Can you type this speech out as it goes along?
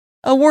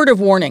A word of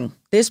warning.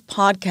 This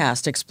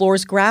podcast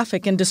explores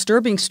graphic and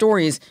disturbing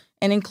stories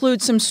and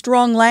includes some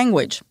strong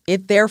language.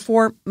 It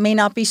therefore may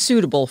not be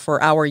suitable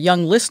for our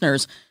young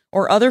listeners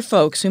or other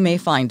folks who may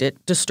find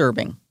it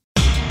disturbing.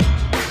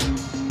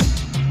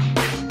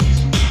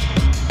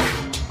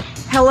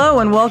 Hello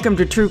and welcome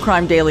to True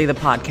Crime Daily, the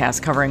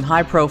podcast covering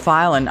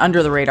high-profile and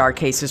under-the-radar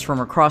cases from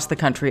across the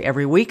country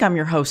every week. I'm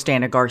your host,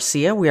 Anna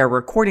Garcia. We are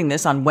recording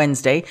this on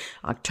Wednesday,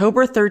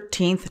 October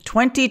 13th,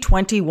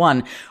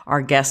 2021.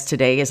 Our guest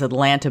today is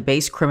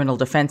Atlanta-based criminal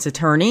defense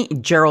attorney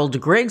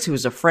Gerald Griggs, who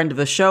is a friend of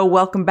the show.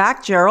 Welcome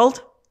back,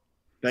 Gerald.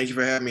 Thank you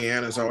for having me,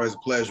 Anna. It's always a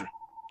pleasure.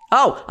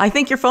 Oh, I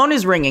think your phone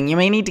is ringing. You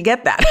may need to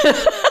get that.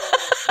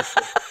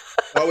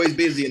 Always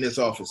busy in this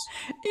office.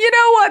 You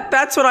know what?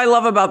 That's what I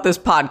love about this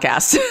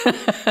podcast.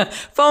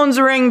 Phones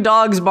ring,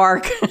 dogs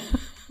bark.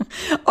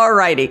 All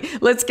righty,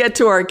 let's get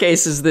to our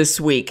cases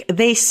this week.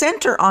 They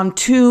center on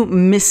two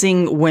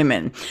missing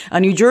women. A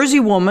New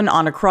Jersey woman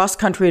on a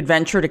cross-country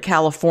adventure to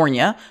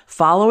California,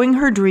 following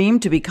her dream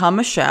to become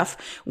a chef,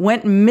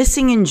 went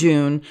missing in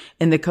June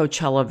in the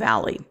Coachella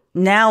Valley.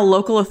 Now,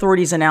 local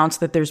authorities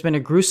announced that there's been a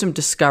gruesome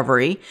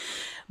discovery,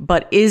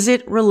 but is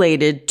it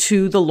related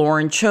to the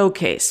Lauren Cho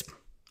case?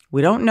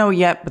 We don't know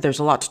yet, but there's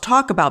a lot to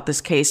talk about this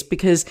case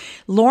because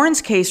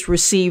Lauren's case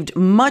received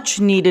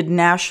much needed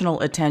national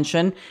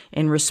attention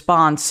in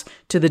response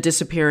to the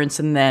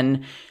disappearance and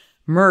then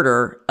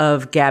murder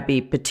of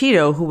Gabby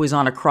Petito, who was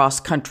on a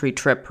cross-country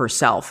trip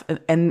herself.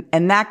 And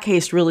that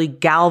case really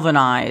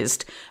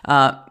galvanized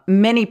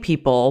many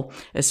people,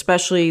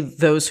 especially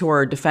those who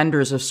are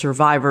defenders of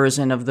survivors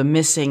and of the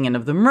missing and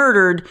of the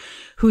murdered,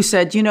 who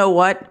said, you know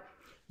what?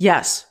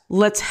 Yes,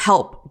 let's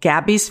help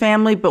Gabby's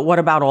family, but what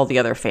about all the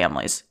other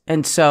families?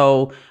 And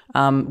so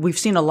we've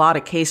seen a lot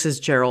of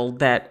cases, Gerald,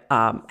 that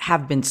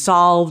have been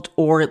solved,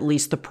 or at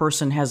least the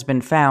person has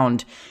been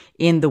found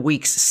in the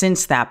weeks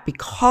since that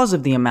because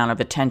of the amount of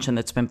attention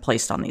that's been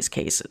placed on these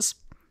cases.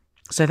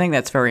 So I think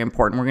that's very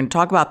important. We're going to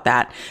talk about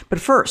that.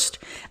 But first,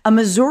 a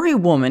Missouri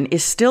woman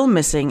is still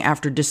missing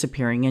after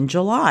disappearing in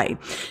July.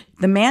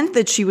 The man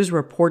that she was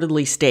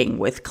reportedly staying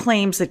with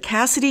claims that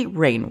Cassidy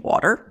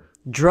Rainwater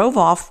drove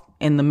off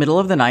in the middle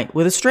of the night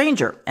with a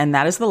stranger, and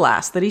that is the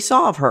last that he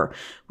saw of her,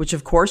 which,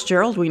 of course,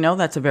 Gerald, we know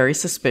that's a very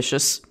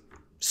suspicious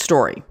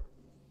story.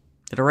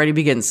 It already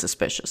begins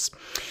suspicious.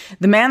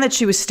 The man that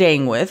she was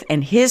staying with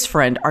and his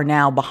friend are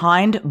now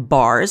behind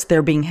bars.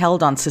 They're being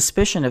held on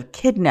suspicion of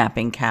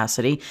kidnapping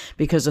Cassidy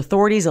because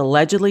authorities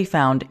allegedly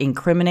found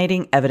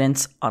incriminating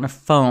evidence on a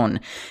phone.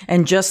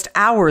 And just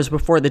hours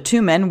before the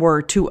two men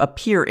were to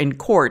appear in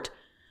court,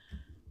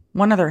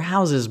 one of their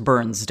houses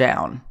burns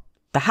down.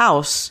 The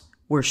house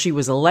where she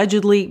was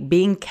allegedly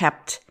being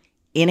kept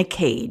in a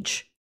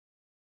cage.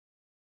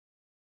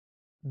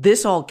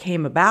 This all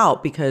came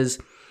about because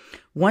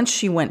once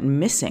she went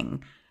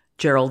missing,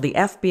 Gerald, the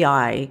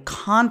FBI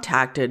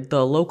contacted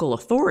the local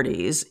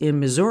authorities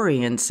in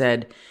Missouri and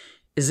said,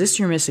 "Is this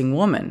your missing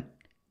woman?"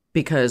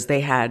 Because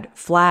they had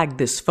flagged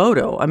this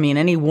photo. I mean,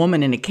 any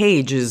woman in a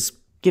cage is,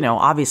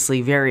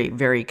 obviously very,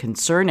 very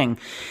concerning.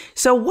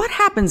 So what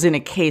happens in a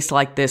case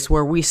like this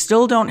where we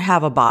still don't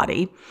have a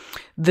body?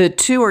 The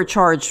two are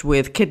charged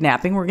with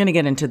kidnapping. We're going to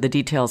get into the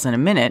details in a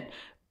minute,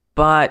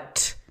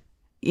 but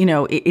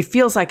it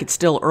feels like it's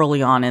still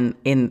early on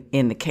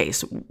in the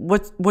case.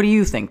 What do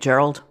you think,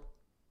 Gerald?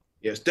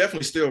 Yeah, it's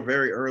definitely still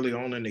very early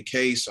on in the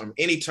case.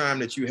 Anytime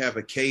that you have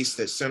a case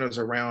that centers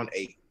around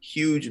a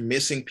huge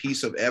missing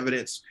piece of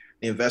evidence,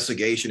 the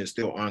investigation is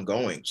still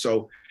ongoing.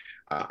 So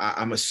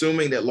I'm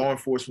assuming that law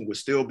enforcement would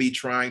still be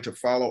trying to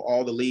follow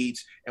all the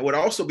leads and would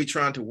also be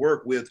trying to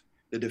work with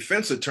the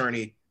defense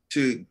attorney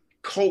to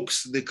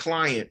coax the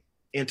client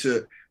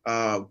into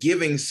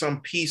giving some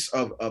piece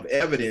of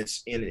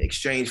evidence in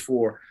exchange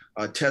for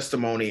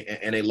testimony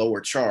and a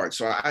lower charge.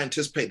 So I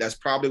anticipate that's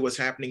probably what's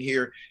happening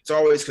here. It's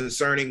always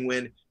concerning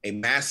when a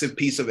massive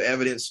piece of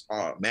evidence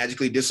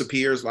magically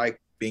disappears, like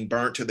being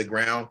burnt to the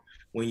ground,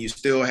 when you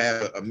still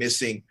have a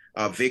missing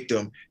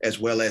victim, as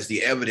well as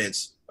the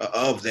evidence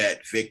of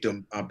that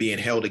victim being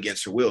held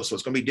against her will. So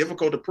it's going to be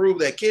difficult to prove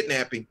that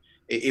kidnapping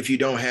if you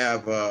don't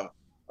have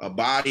a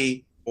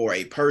body or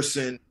a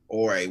person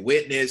or a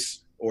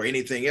witness or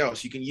anything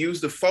else. You can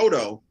use the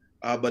photo,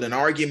 but an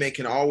argument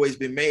can always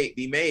be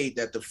made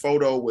that the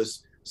photo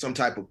was some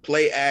type of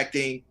play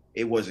acting.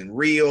 It wasn't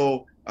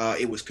real.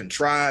 It was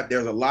contrived.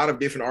 There's a lot of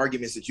different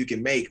arguments that you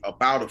can make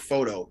about a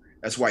photo.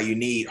 That's why you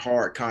need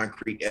hard,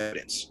 concrete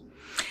evidence.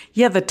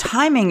 Yeah, the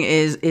timing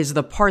is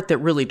the part that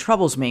really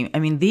troubles me. I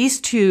mean,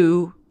 these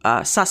two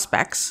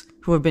suspects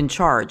who have been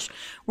charged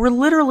were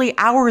literally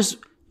hours.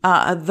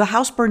 The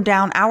house burned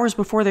down hours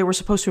before they were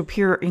supposed to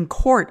appear in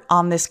court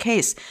on this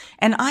case.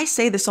 And I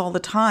say this all the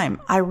time.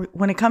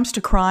 When it comes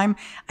to crime,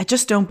 I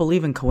just don't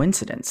believe in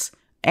coincidence.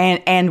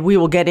 And we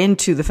will get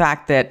into the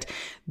fact that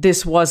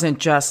this wasn't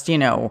just,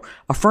 a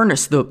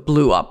furnace that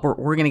blew up.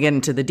 We're going to get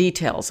into the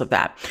details of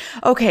that.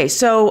 Okay,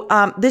 so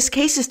this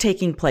case is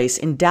taking place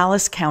in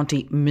Dallas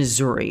County,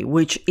 Missouri,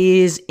 which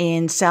is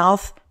in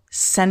south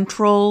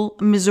central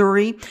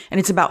Missouri. And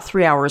it's about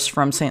 3 hours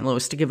from St.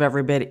 Louis, to give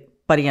everybody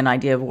everybody an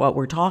idea of what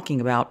we're talking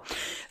about.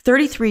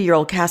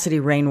 33-year-old Cassidy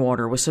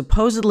Rainwater was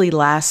supposedly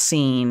last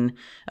seen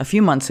a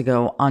few months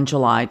ago on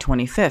July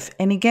 25th.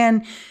 And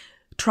again,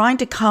 trying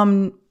to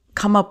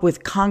come up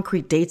with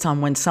concrete dates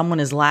on when someone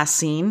is last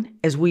seen,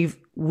 as we've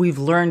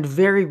learned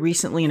very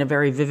recently in a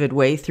very vivid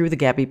way through the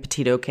Gabby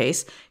Petito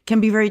case, can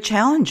be very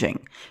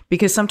challenging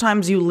because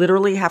sometimes you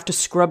literally have to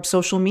scrub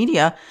social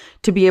media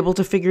to be able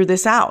to figure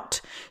this out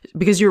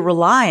because you're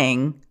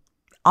relying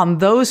on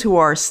those who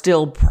are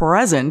still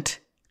present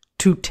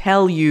to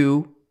tell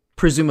you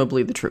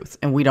presumably the truth.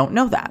 And we don't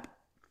know that.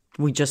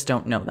 We just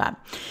don't know that.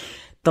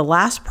 The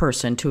last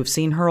person to have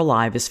seen her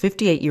alive is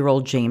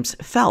 58-year-old James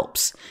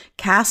Phelps.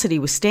 Cassidy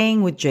was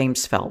staying with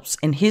James Phelps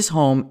in his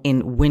home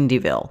in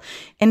Windyville.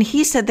 And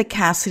he said that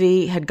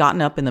Cassidy had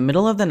gotten up in the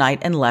middle of the night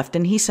and left,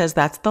 and he says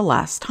that's the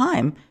last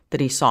time that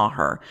he saw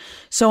her.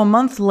 So a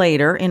month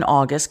later, in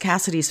August,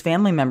 Cassidy's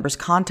family members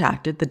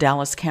contacted the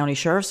Dallas County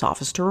Sheriff's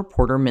Office to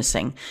report her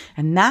missing.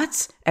 And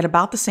that's at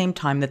about the same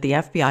time that the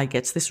FBI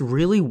gets this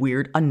really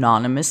weird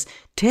anonymous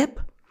tip.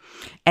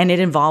 And it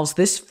involves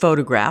this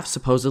photograph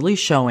supposedly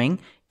showing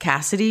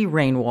Cassidy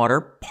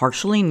Rainwater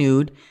partially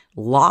nude,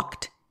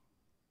 locked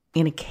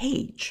in a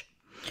cage.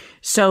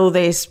 So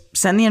they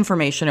send the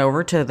information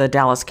over to the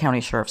Dallas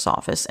County Sheriff's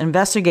Office.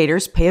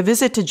 Investigators pay a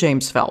visit to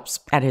James Phelps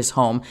at his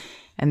home,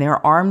 and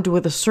they're armed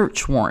with a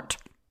search warrant.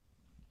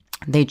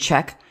 They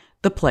check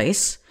the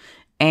place,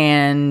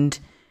 and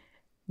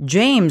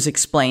James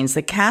explains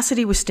that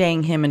Cassidy was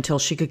staying him until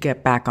she could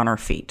get back on her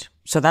feet.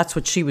 So that's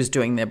what she was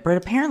doing there. But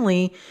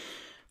apparently,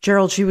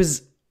 Gerald, she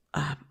was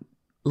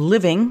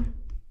living,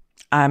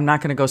 I'm not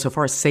going to go so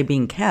far as to say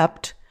being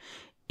kept,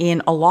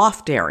 in a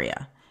loft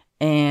area.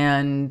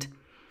 And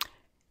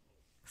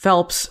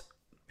Phelps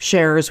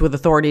shares with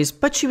authorities,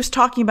 but she was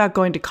talking about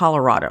going to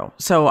Colorado.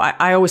 So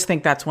I always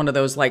think that's one of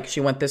those, like, she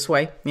went this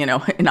way,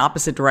 in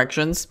opposite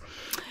directions.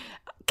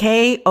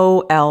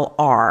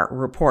 KOLR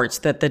reports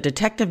that the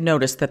detective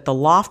noticed that the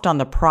loft on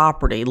the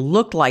property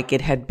looked like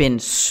it had been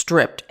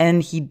stripped,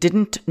 and he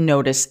didn't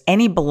notice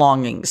any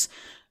belongings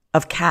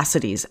of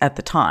Cassidy's at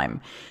the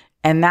time.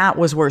 And that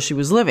was where she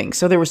was living.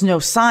 So there was no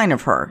sign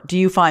of her. Do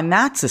you find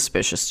that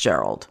suspicious,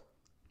 Gerald?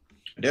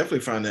 I definitely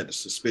find that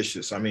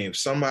suspicious. I mean, if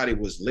somebody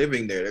was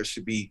living there, there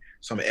should be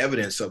some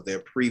evidence of their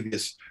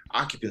previous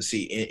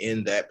occupancy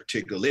in that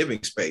particular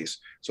living space.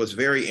 So it's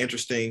very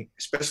interesting,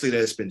 especially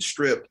that it's been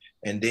stripped.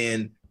 And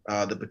then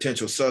the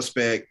potential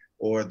suspect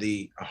or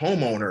the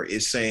homeowner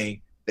is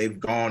saying they've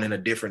gone in a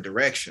different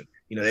direction.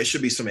 There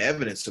should be some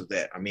evidence of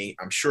that. I mean,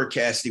 I'm sure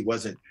Cassidy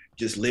wasn't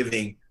just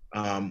living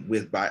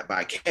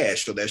by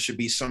cash. So there should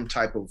be some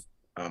type of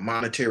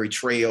monetary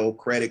trail,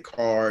 credit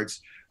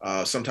cards,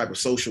 some type of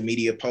social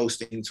media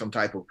posting, some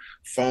type of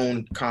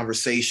phone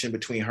conversation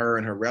between her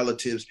and her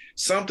relatives,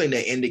 something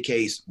that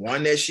indicates,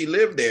 one, that she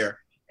lived there,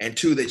 and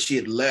two, that she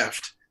had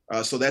left.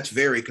 So that's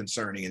very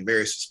concerning and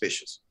very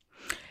suspicious.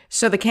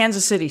 So the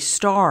Kansas City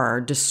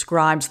Star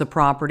describes the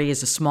property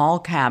as a small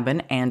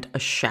cabin and a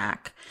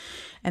shack.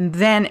 And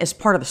then as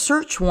part of the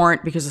search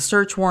warrant, because the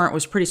search warrant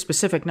was pretty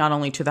specific not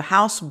only to the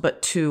house,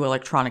 but to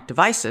electronic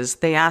devices,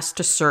 they asked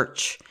to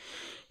search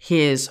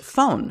his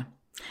phone.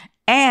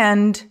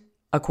 And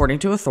according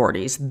to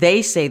authorities,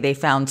 they say they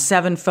found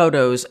 7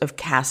 photos of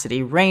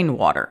Cassidy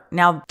Rainwater.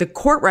 Now, the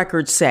court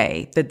records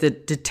say that the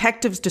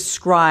detectives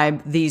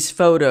describe these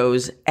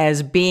photos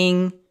as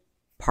being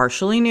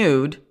partially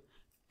nude,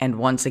 and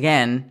once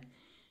again,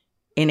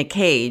 in a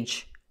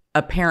cage,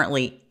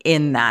 apparently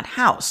in that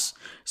house.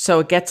 So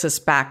it gets us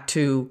back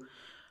to,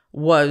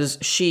 was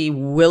she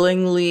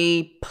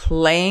willingly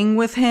playing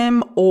with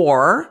him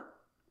or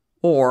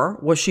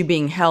was she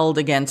being held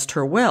against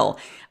her will?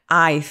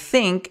 I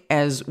think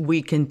as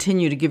we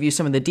continue to give you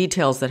some of the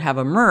details that have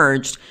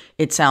emerged,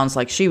 it sounds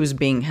like she was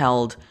being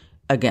held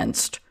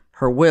against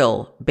her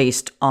will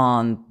based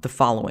on the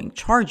following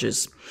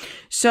charges.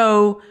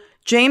 So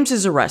James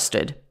is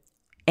arrested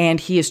and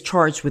he is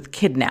charged with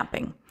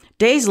kidnapping.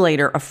 Days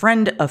later, a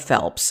friend of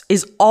Phelps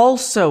is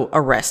also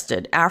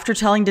arrested after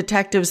telling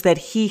detectives that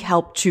he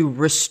helped to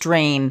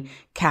restrain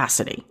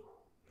Cassidy.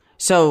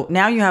 So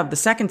now you have the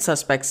second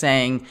suspect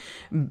saying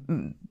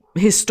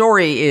his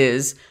story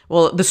is,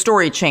 well, the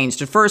story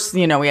changed. At first,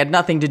 he had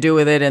nothing to do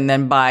with it. And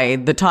then by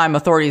the time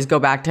authorities go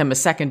back to him a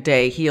second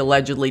day, he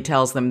allegedly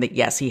tells them that,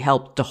 yes, he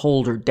helped to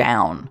hold her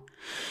down.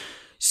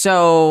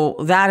 So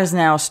that is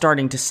now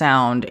starting to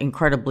sound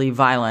incredibly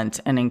violent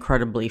and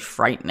incredibly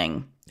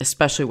frightening,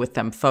 especially with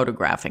them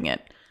photographing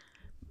it.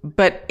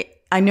 But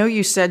I know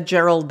you said,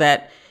 Gerald,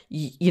 that,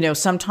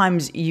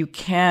 sometimes you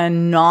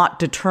cannot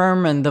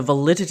determine the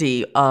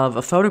validity of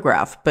a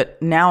photograph.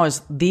 But now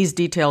as these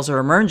details are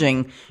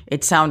emerging,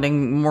 it's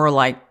sounding more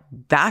like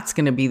that's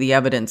going to be the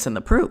evidence and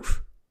the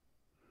proof.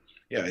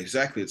 Yeah,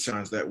 exactly. It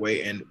sounds that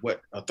way. And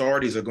what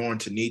authorities are going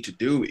to need to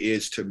do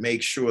is to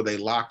make sure they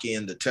lock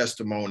in the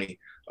testimony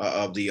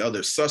of the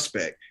other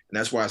suspect. And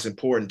that's why it's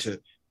important to,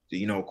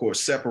 of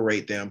course,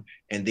 separate them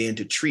and then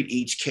to treat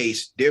each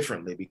case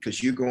differently,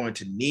 because you're going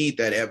to need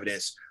that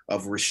evidence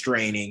of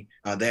restraining,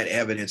 that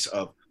evidence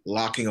of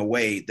locking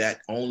away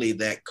that only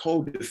that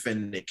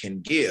co-defendant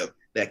can give,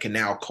 that can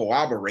now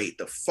corroborate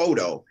the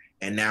photo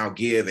and now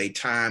give a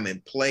time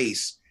and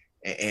place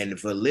and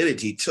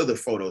validity to the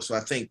photo. So I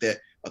think that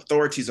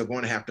authorities are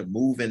going to have to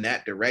move in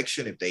that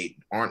direction. If they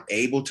aren't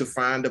able to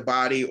find the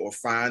body or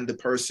find the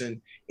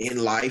person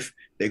in life,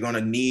 they're going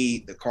to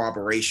need the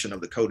corroboration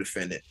of the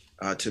co-defendant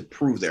to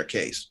prove their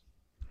case.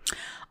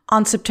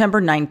 On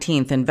September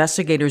 19th,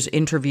 investigators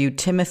interviewed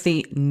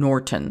Timothy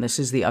Norton. This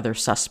is the other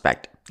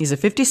suspect. He's a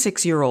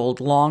 56-year-old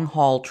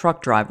long-haul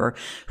truck driver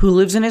who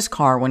lives in his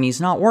car when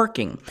he's not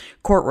working.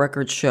 Court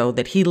records show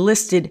that he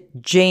listed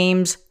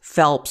James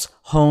Phelps'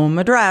 home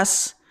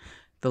address,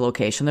 the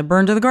location that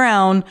burned to the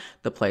ground,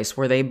 the place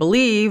where they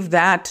believe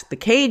that the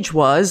cage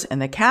was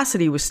and that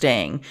Cassidy was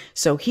staying.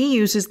 So he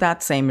uses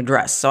that same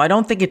address. So I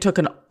don't think it took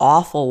an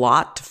awful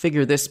lot to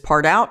figure this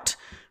part out,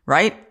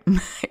 right?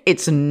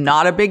 It's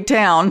not a big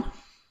town.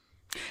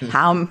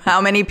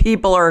 How many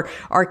people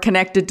are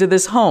connected to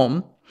this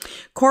home?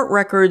 Court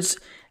records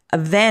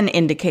then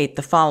indicate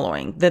the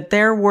following, that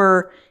there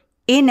were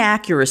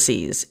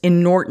inaccuracies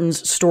in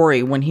Norton's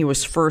story when he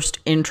was first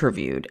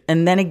interviewed,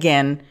 and then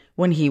again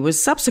when he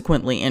was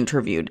subsequently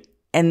interviewed.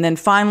 And then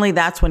finally,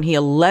 that's when he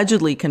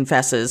allegedly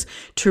confesses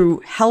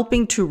to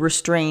helping to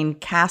restrain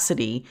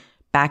Cassidy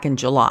back in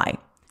July.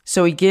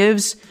 So he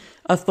gives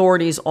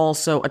authorities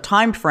also a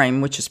time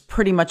frame, which is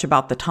pretty much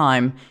about the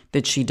time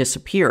that she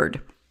disappeared.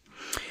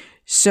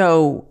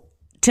 So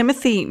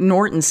Timothy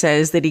Norton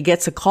says that he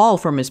gets a call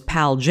from his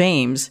pal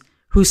James,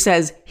 who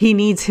says he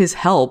needs his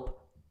help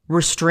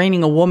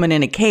restraining a woman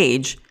in a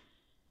cage.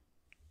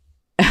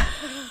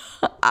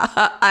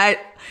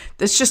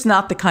 That's just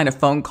not the kind of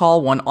phone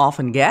call one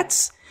often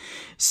gets.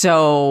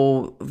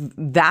 So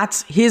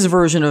that's his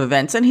version of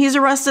events, and he's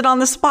arrested on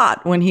the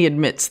spot when he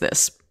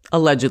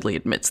allegedly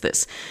admits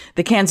this.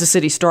 The Kansas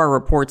City Star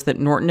reports that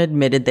Norton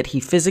admitted that he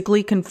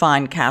physically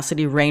confined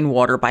Cassidy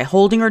Rainwater by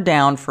holding her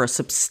down for a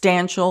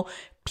substantial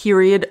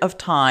period of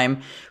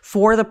time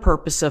for the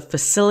purpose of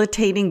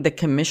facilitating the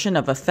commission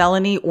of a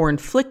felony or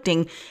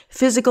inflicting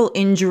physical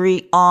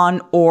injury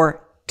on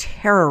or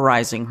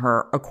terrorizing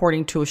her,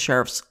 according to a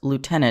sheriff's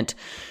lieutenant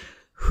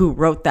who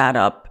wrote that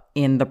up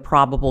in the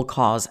probable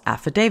cause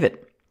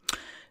affidavit.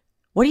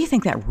 What do you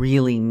think that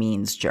really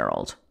means,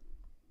 Gerald?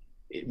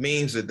 It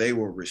means that they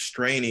were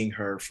restraining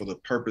her for the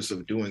purpose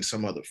of doing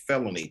some other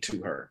felony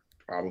to her,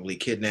 probably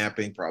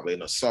kidnapping, probably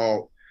an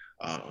assault.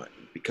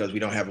 Because we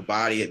don't have a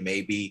body, it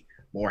may be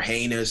more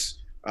heinous.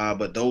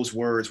 But those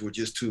words were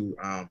just to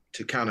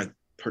kind of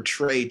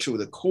portray to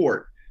the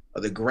court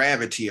the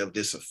gravity of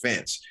this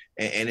offense.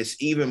 And it's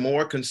even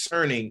more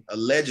concerning,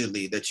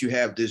 allegedly, that you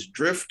have this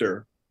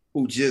drifter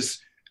who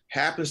just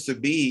happens to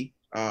be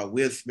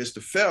with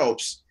Mr.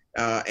 Phelps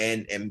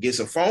and gets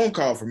a phone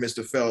call from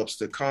Mr. Phelps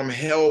to come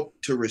help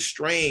to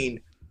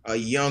restrain a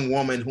young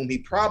woman whom he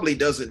probably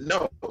doesn't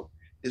know.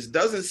 This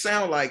doesn't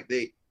sound like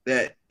they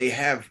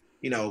have,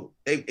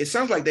 it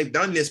sounds like they've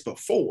done this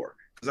before.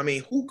 Because I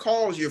mean, who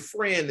calls your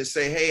friend to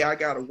say, hey, I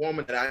got a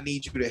woman that I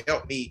need you to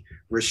help me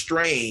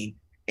restrain,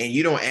 and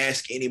you don't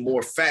ask any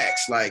more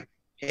facts like,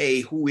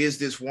 hey, who is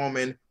this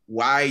woman?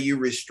 Why are you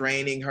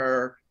restraining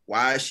her?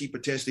 Why is she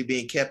potentially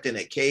being kept in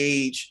a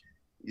cage?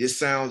 This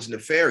sounds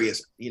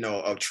nefarious.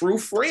 A true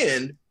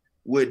friend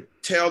would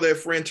tell their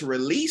friend to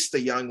release the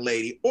young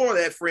lady, or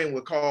that friend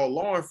would call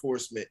law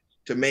enforcement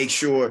to make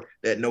sure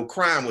that no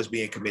crime was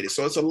being committed.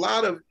 So it's a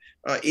lot of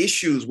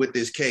issues with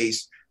this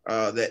case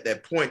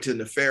that point to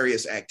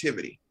nefarious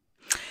activity.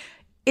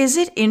 Is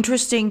it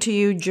interesting to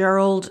you,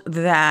 Gerald,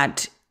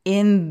 that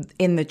in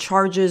the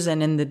charges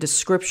and in the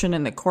description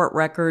in the court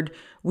record,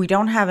 we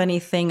don't have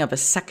anything of a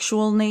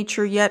sexual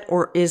nature yet?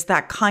 Or is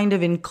that kind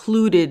of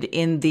included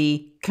in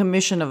the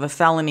commission of a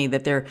felony,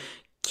 that they're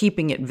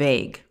keeping it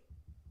vague?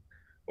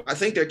 I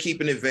think they're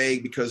keeping it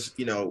vague because,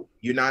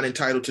 you're not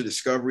entitled to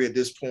discovery at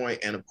this point.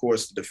 And of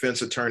course, the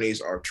defense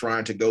attorneys are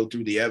trying to go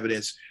through the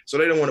evidence. So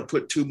they don't want to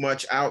put too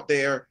much out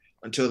there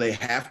until they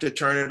have to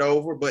turn it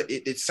over. But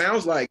it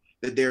sounds like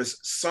that there's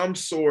some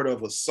sort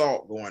of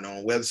assault going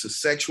on, whether it's a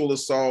sexual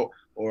assault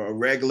or a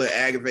regular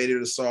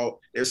aggravated assault.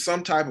 There's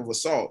some type of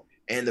assault.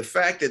 And the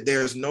fact that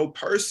there's no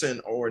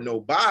person or no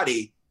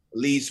body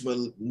leads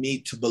me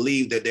to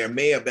believe that there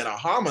may have been a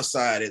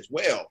homicide as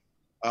well.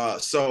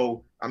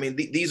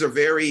 These are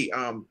very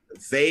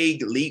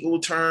vague legal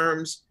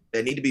terms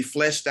that need to be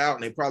fleshed out,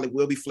 and they probably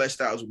will be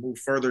fleshed out as we move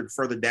further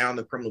down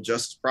the criminal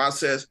justice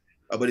process.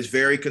 But it's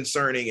very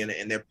concerning,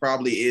 and there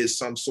probably is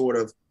some sort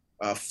of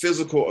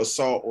physical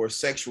assault or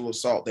sexual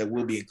assault that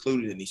will be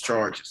included in these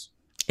charges.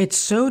 It's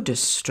so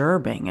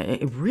disturbing.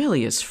 It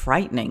really is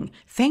frightening.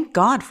 Thank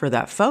God for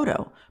that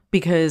photo,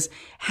 because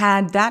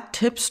had that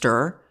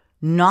tipster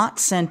not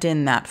sent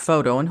in that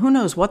photo, and who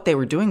knows what they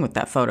were doing with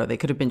that photo. They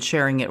could have been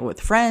sharing it with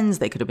friends.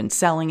 They could have been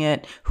selling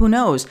it. Who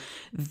knows?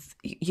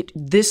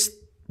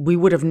 We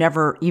would have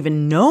never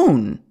even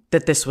known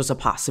that this was a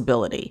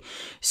possibility.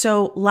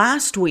 So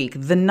last week,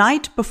 the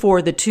night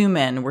before the two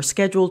men were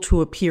scheduled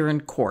to appear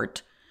in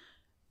court,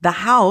 the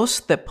house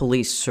that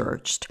police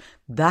searched,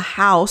 the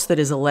house that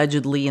is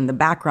allegedly in the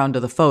background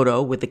of the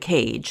photo with the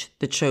cage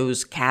that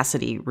shows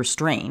Cassidy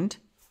restrained,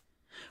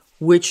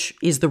 which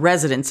is the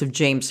residence of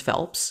James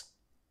Phelps,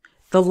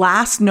 the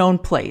last known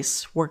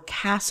place where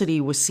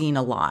Cassidy was seen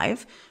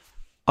alive,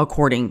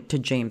 according to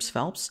James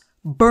Phelps,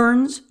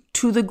 burns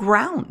to the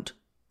ground.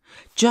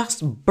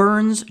 Just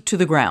burns to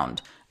the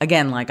ground.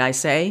 Again, like I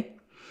say,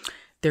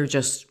 there are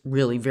just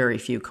really very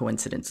few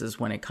coincidences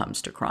when it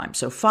comes to crime.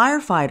 So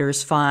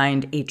firefighters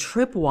find a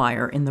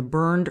tripwire in the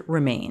burned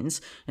remains.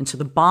 And so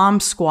the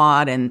bomb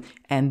squad and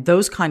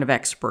those kind of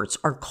experts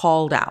are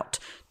called out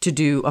to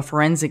do a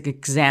forensic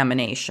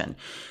examination.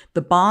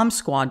 The bomb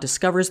squad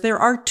discovers there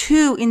are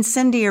 2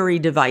 incendiary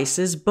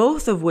devices,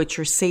 both of which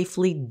are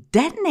safely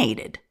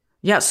detonated.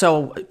 Yeah,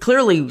 so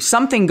clearly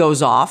something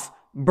goes off,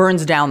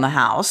 burns down the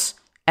house,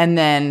 and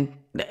then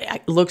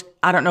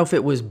I don't know if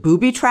it was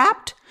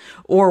booby-trapped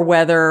or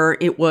whether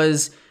it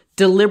was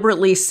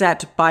deliberately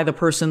set by the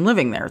person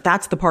living there.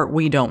 That's the part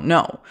we don't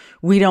know.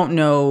 We don't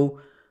know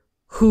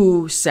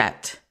who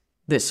set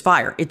this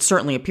fire. It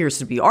certainly appears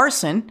to be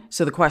arson.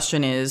 So the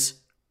question is,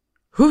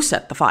 who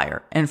set the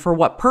fire and for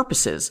what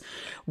purposes?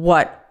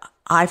 What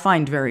I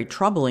find very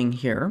troubling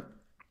here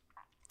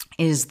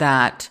is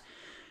that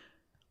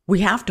we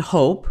have to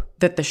hope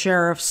that the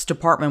sheriff's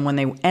department, when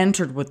they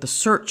entered with the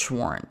search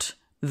warrant,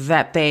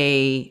 that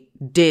they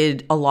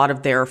did a lot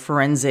of their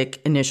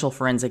initial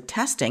forensic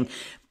testing.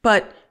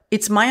 But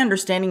it's my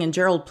understanding, and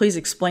Gerald, please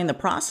explain the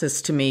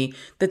process to me,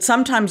 that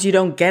sometimes you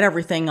don't get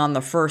everything on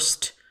the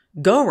first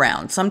go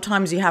round.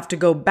 Sometimes you have to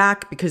go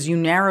back because you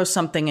narrow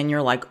something and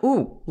you're like,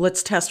 ooh,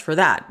 let's test for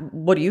that.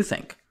 What do you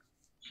think?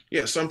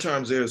 Yeah,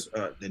 sometimes there's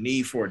the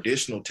need for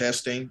additional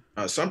testing.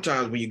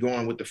 Sometimes when you go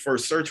on with the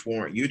first search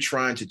warrant, you're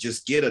trying to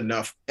just get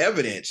enough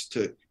evidence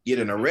to get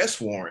an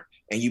arrest warrant,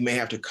 and you may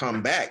have to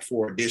come back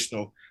for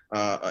additional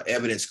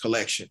evidence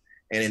collection.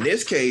 And in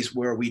this case,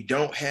 where we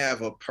don't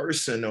have a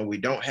person or we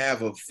don't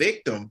have a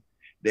victim,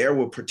 there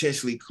were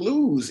potentially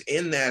clues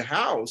in that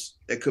house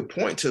that could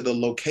point to the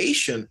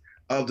location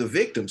of the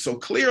victim. So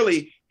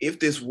clearly, if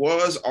this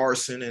was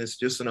arson, and it's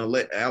just an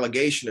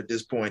allegation at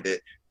this point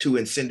that 2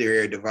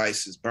 incendiary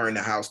devices burned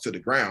the house to the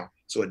ground.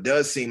 So it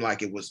does seem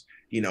like it was,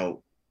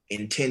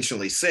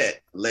 intentionally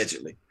set,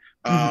 allegedly.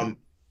 Mm-hmm.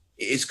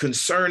 It's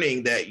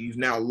concerning that you've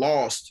now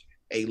lost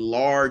a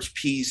large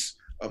piece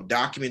of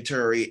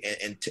documentary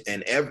and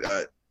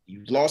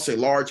you've lost a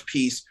large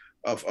piece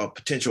of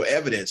potential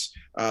evidence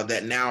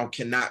that now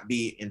cannot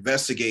be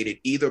investigated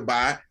either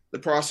by the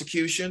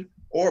prosecution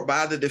or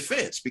by the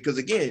defense. Because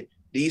again,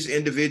 these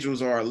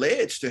individuals are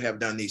alleged to have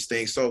done these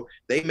things. So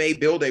they may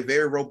build a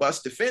very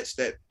robust defense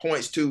that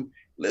points to,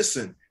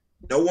 listen,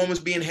 no one was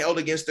being held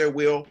against their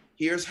will.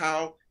 Here's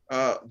how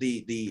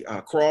the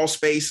crawl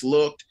space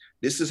looked.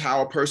 This is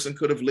how a person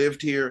could have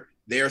lived here.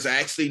 There's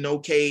actually no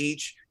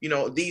cage,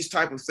 these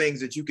type of things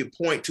that you can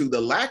point to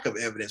the lack of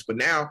evidence, but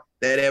now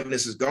that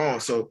evidence is gone.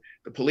 So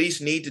the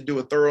police need to do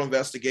a thorough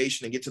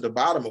investigation and get to the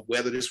bottom of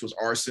whether this was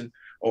arson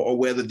or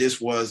whether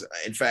this was,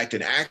 in fact,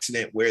 an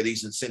accident where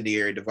these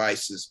incendiary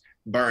devices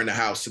burned the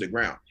house to the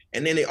ground.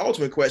 And then the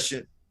ultimate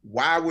question,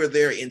 why were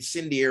there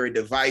incendiary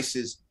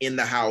devices in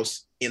the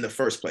house in the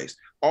first place?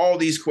 All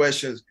these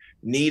questions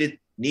need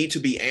to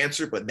be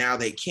answered, but now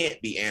they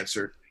can't be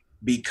answered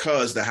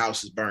because the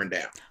house is burned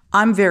down.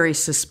 I'm very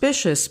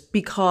suspicious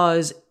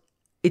because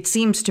it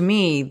seems to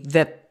me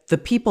that the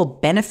people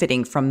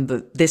benefiting from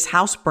this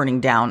house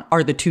burning down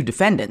are the 2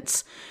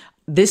 defendants.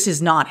 This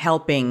is not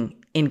helping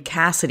in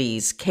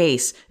Cassidy's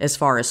case as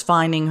far as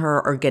finding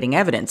her or getting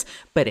evidence,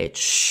 but it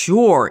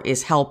sure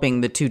is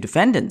helping the 2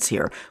 defendants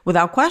here,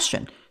 without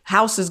question.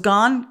 House is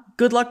gone.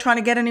 Good luck trying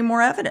to get any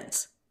more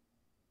evidence.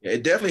 Yeah,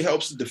 it definitely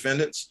helps the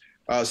defendants.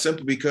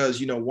 Simply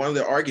because, one of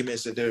the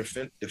arguments that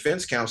the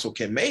defense counsel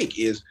can make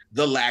is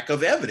the lack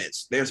of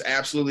evidence. There's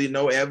absolutely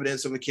no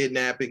evidence of a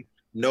kidnapping,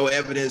 no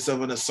evidence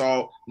of an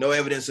assault, no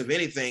evidence of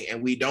anything.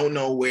 And we don't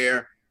know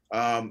where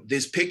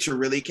this picture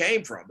really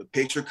came from. The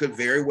picture could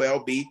very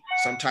well be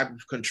some type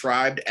of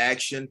contrived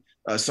action,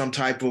 some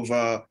type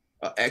of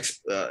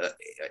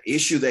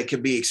issue that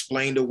can be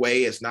explained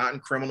away as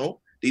not criminal.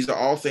 These are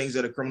all things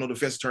that a criminal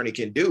defense attorney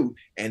can do.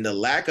 And the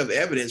lack of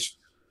evidence,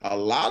 a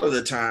lot of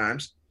the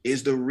times,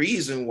 is the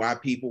reason why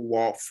people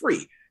walk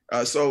free.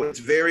 So it's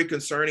very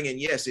concerning. And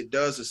yes, it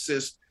does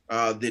assist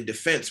the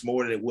defense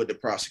more than it would the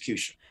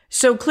prosecution.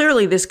 So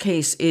clearly this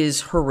case is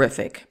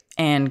horrific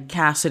and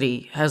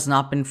Cassidy has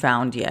not been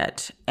found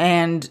yet.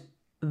 And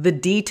the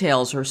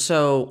details are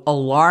so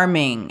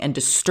alarming and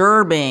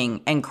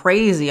disturbing and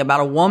crazy about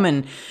a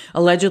woman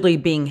allegedly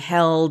being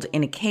held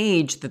in a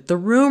cage that the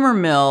rumor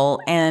mill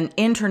and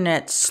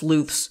internet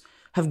sleuths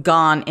have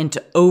gone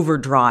into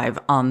overdrive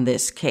on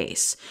this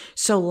case.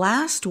 So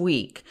last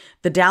week,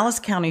 the Dallas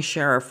County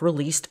Sheriff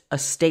released a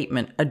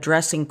statement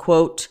addressing,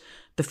 quote,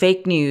 the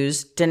fake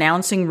news,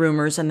 denouncing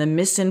rumors, and the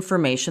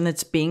misinformation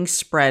that's being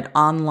spread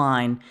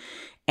online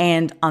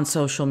and on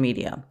social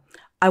media.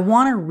 I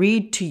want to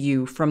read to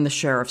you from the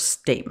sheriff's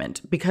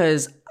statement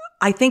because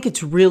I think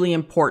it's really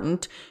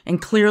important.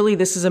 And clearly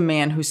this is a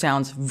man who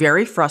sounds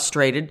very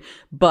frustrated,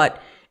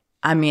 but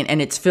I mean,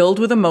 and it's filled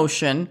with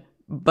emotion,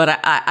 but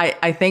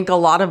I think a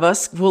lot of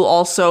us will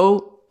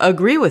also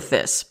agree with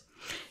this.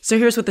 So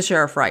here's what the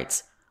sheriff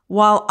writes.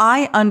 While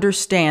I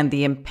understand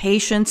the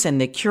impatience and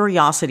the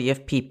curiosity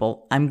of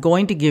people, I'm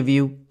going to give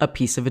you a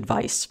piece of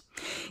advice.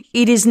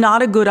 It is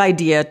not a good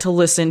idea to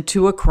listen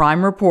to a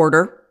crime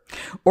reporter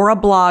or a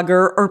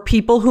blogger or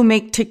people who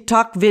make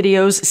TikTok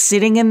videos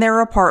sitting in their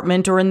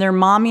apartment or in their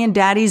mommy and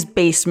daddy's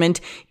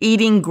basement,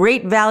 eating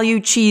great value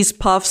cheese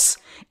puffs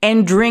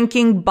and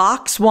drinking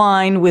box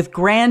wine with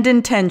grand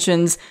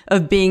intentions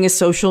of being a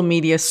social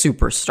media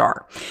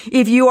superstar.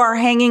 If you are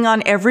hanging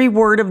on every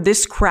word of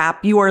this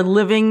crap, you are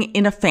living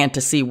in a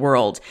fantasy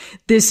world.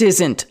 This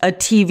isn't a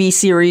TV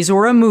series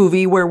or a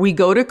movie where we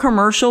go to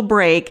commercial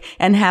break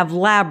and have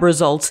lab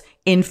results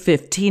in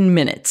 15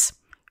 minutes.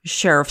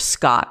 Sheriff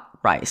Scott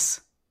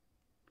Rice.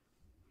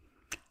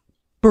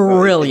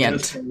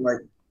 Brilliant.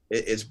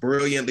 It's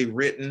brilliantly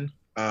written.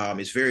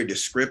 It's very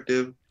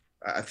descriptive.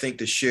 I think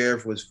the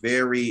sheriff was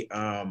very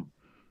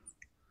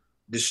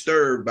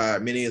disturbed by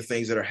many of the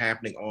things that are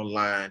happening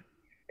online.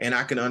 And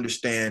I can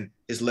understand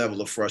his level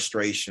of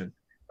frustration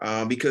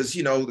because,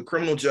 the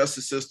criminal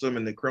justice system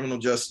and the criminal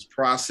justice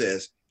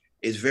process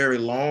is very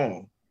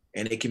long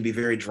and it can be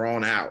very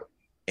drawn out.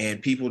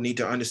 And people need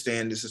to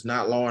understand this is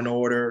not Law and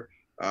Order.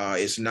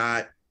 It's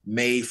not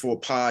made for a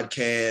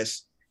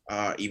podcast,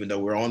 even though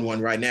we're on one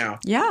right now.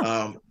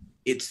 Yeah.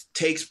 It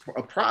takes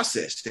a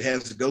process. It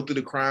has to go through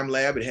the crime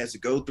lab. It has to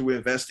go through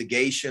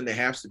investigation. There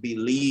has to be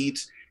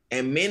leads.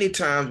 And many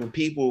times when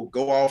people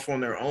go off on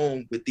their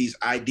own with these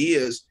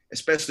ideas,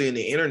 especially in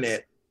the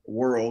internet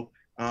world,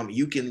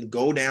 you can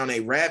go down a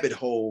rabbit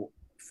hole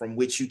from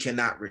which you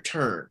cannot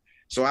return.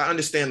 So I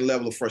understand the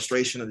level of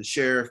frustration of the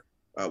sheriff.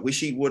 Wish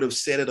he would have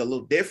said it a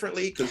little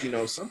differently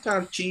because,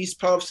 sometimes cheese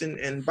puffs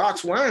and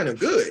box wine are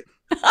good.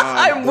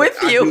 I'm with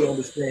you. I do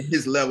understand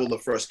his level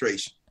of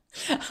frustration.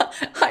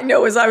 I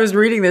know as I was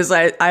reading this,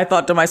 I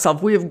thought to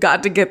myself, we have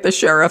got to get the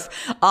sheriff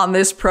on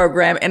this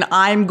program and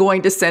I'm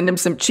going to send him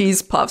some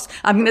cheese puffs.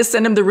 I'm going to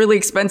send him the really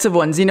expensive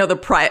ones.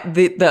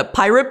 The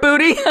pirate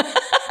booty.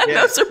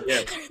 Yes,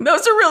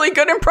 those are really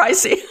good and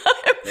pricey.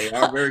 They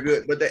are very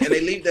good. But and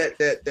they leave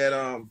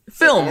that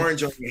film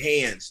orange on your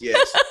hands.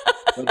 Yes.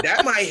 But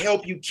that might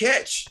help you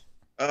catch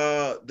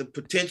the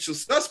potential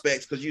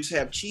suspects because you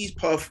have cheese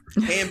puff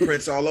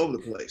handprints all over the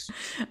place.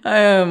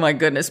 Oh my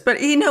goodness.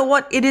 But you know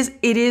what? It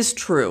is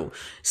true.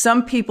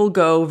 Some people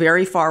go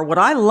very far. What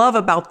I love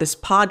about this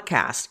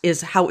podcast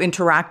is how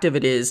interactive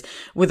it is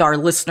with our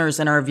listeners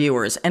and our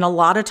viewers. And a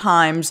lot of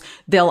times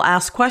they'll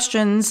ask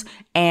questions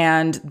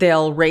and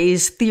they'll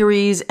raise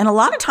theories. And a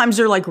lot of times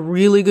they're like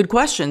really good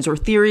questions or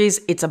theories.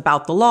 It's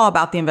about the law,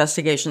 about the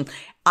investigation.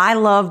 I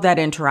love that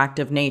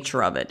interactive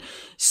nature of it.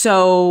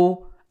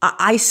 So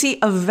I see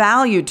a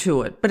value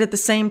to it, but at the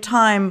same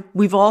time,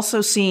 we've also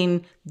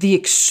seen the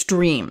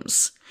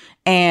extremes.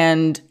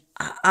 And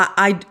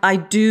I'm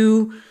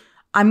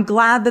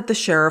glad that the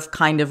sheriff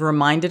kind of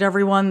reminded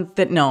everyone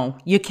that no,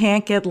 you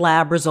can't get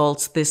lab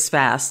results this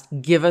fast.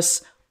 Give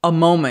us a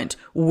moment.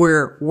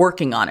 We're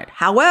working on it.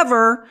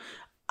 However,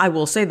 I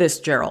will say this,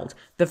 Gerald,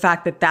 the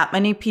fact that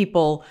many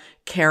people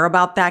care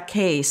about that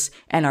case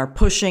and are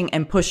pushing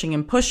and pushing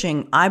and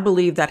pushing, I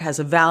believe that has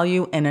a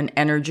value and an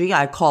energy.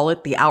 I call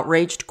it the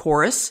outraged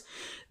chorus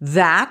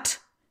that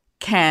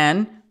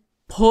can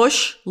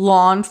push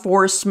law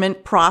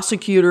enforcement,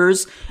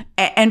 prosecutors,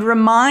 and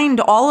remind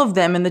all of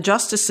them in the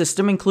justice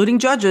system, including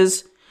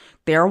judges,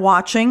 they're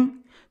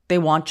watching, they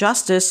want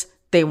justice,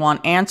 they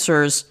want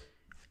answers,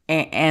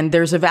 and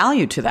there's a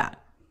value to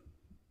that.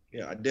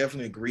 Yeah, I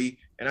definitely agree.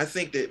 And I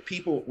think that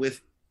people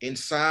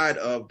inside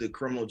of the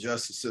criminal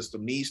justice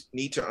system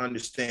need to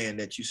understand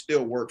that you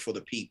still work for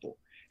the people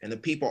and the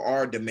people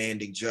are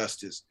demanding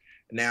justice.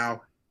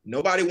 Now,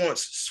 nobody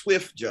wants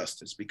swift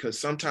justice because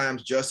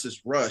sometimes justice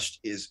rushed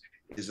is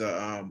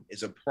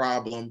a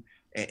problem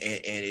and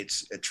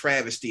it's a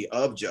travesty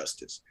of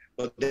justice.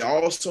 But they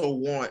also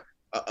want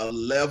a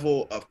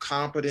level of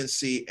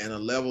competency and a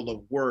level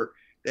of work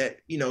that,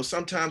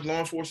 sometimes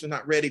law enforcement is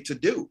not ready to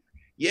do.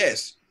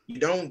 Yes, you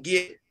don't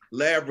get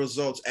lab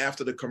results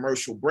after the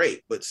commercial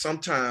break, but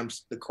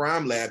sometimes the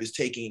crime lab is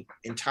taking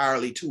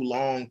entirely too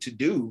long to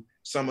do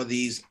some of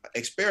these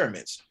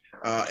experiments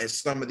and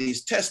some of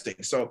these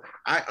testing. So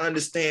I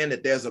understand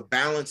that there's a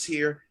balance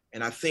here.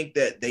 And I think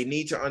that they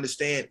need to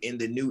understand in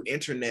the new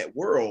internet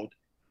world,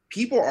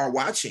 people are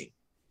watching,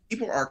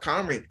 people are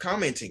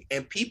commenting,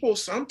 and people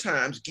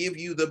sometimes give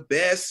you the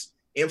best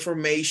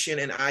information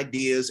and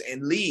ideas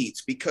and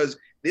leads because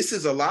this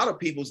is a lot of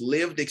people's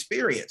lived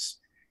experience.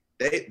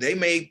 They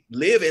may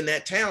live in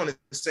that town and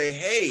say,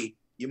 hey,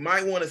 you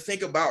might want to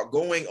think about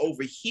going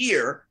over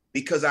here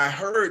because I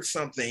heard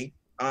something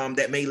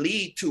that may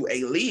lead to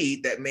a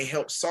lead that may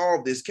help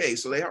solve this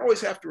case. So they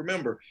always have to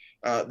remember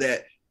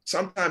that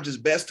sometimes it's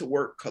best to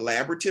work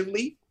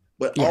collaboratively,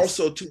 but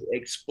also to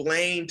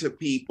explain to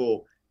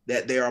people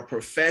that there are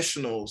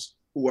professionals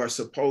who are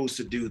supposed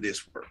to do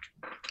this work.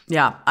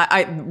 Yeah,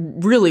 I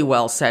really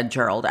well said,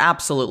 Gerald.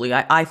 Absolutely.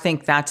 I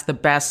think that's the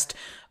best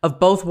of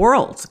both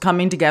worlds,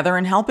 coming together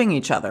and helping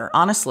each other.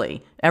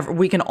 Honestly,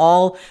 we can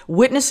all,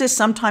 witnesses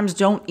sometimes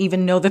don't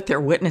even know that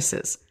they're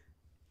witnesses.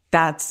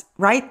 That's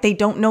right. They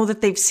don't know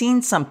that they've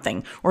seen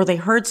something or they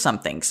heard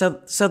something.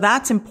 So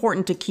that's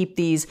important to keep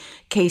these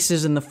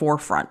cases in the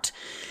forefront.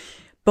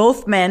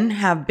 Both men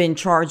have been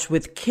charged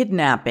with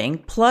kidnapping,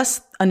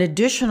 plus an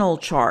additional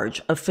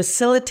charge of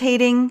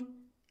facilitating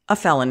a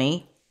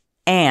felony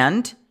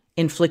and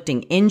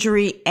inflicting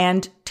injury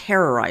and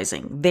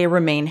terrorizing. They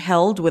remain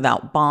held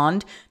without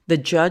bond. The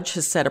judge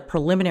has set a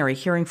preliminary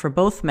hearing for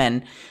both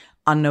men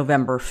on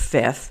November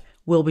 5th.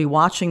 We'll be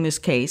watching this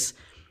case.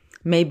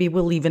 Maybe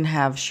we'll even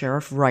have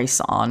Sheriff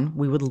Rice on.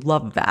 We would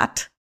love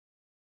that.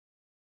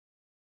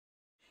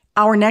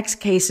 Our next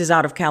case is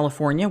out of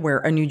California, where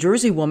a New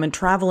Jersey woman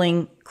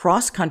traveling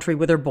cross-country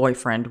with her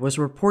boyfriend was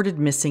reported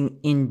missing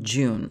in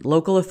June.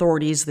 Local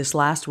authorities this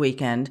last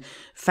weekend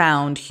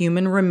found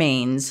human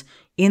remains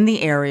in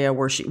the area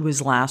where she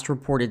was last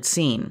reported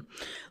seen.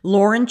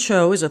 Lauren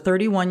Cho is a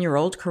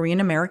 31-year-old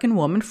Korean-American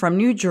woman from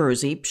New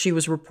Jersey. She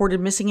was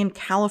reported missing in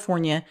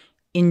California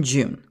in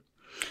June.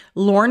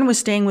 Lauren was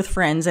staying with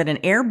friends at an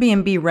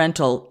Airbnb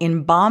rental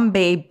in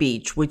Bombay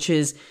Beach, which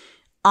is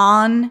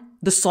on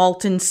the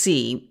Salton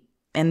Sea.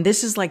 And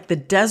this is like the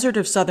desert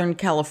of Southern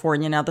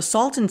California. Now, the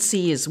Salton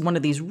Sea is one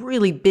of these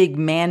really big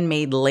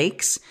man-made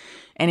lakes,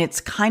 and it's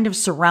kind of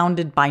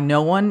surrounded by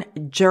no one.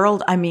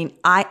 Gerald, I mean,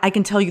 I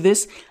can tell you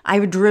this.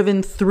 I've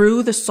driven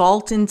through the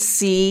Salton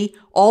Sea,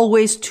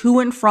 always to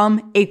and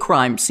from a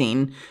crime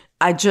scene.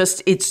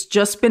 It's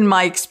just been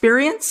my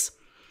experience.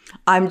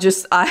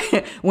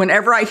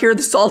 Whenever I hear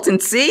the Salton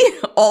Sea,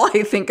 all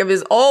I think of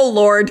is, oh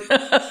Lord,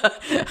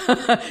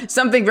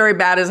 something very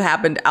bad has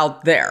happened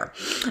out there.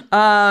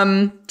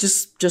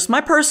 Just my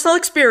personal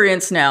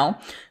experience now.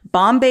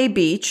 Bombay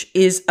Beach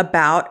is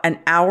about an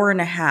hour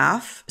and a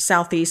half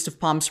southeast of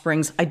Palm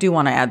Springs. I do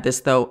want to add this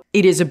though.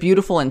 It is a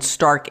beautiful and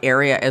stark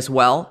area as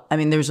well. I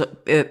mean,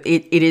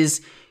 it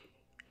is,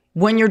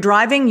 when you're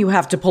driving, you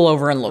have to pull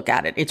over and look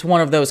at it. It's one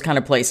of those kind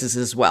of places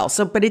as well.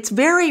 But it's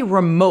very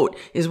remote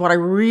is what I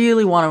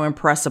really want to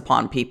impress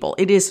upon people.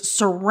 It is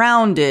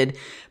surrounded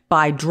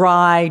by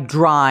dry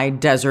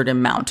desert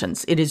and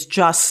mountains.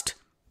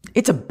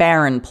 It's a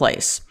barren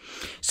place.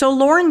 So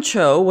Lauren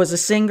Cho was a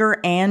singer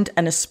and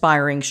an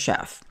aspiring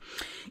chef.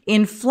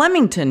 In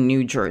Flemington,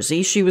 New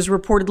Jersey, she was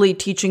reportedly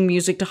teaching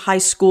music to high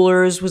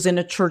schoolers, was in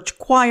a church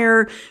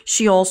choir.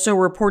 She also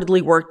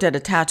reportedly worked at a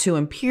tattoo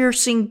and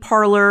piercing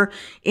parlor,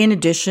 in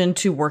addition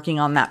to working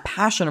on that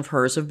passion of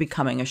hers of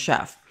becoming a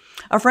chef.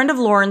 A friend of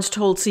Lauren's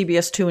told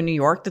CBS 2 in New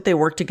York that they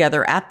worked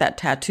together at that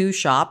tattoo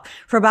shop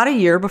for about a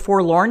year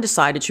before Lauren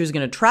decided she was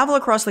going to travel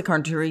across the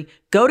country,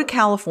 go to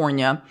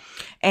California,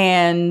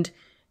 and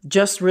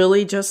just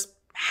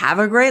have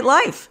a great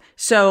life.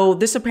 So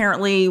this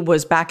apparently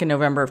was back in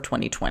November of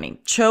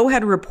 2020. Cho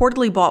had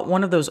reportedly bought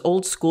one of those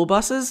old school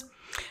buses.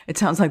 It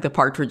sounds like the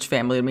Partridge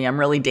Family to me. I'm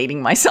really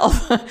dating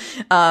myself.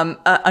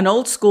 An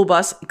old school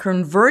bus,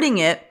 converting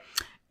it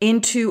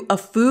into a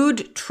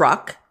food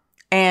truck,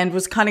 and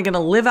was kind of going to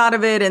live out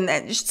of it.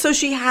 And so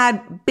she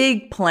had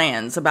big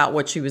plans about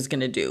what she was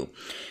going to do.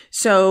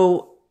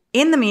 So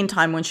in the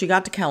meantime, when she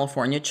got to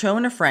California, Cho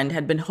and a friend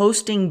had been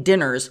hosting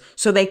dinners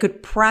so they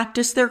could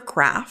practice their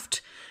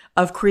craft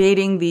of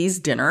creating these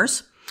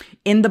dinners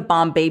in the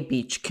Bombay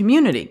Beach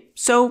community.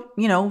 So,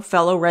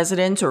 fellow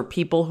residents or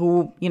people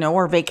who,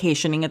 are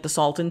vacationing at the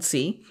Salton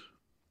Sea.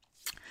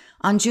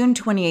 On June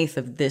 28th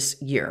of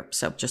this year,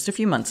 so just a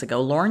few months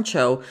ago, Lauren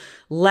Cho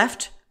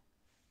left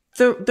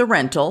the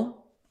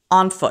rental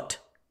on foot.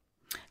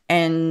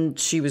 And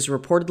she was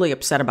reportedly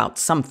upset about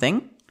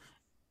something.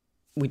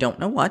 We don't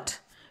know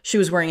what. She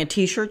was wearing a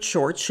t-shirt,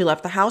 shorts. She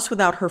left the house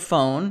without her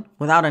phone,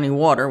 without any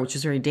water, which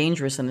is very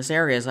dangerous in this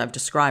area, as I've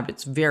described.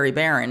 It's very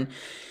barren.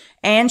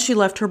 And she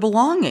left her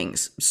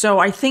belongings. So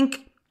I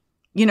think,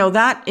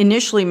 that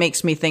initially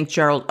makes me think,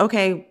 Gerald,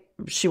 okay,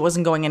 she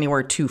wasn't going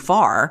anywhere too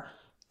far.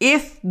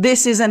 If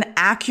this is an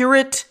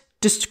accurate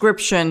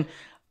description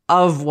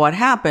of what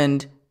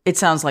happened, it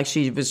sounds like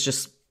she was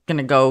just going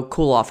to go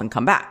cool off and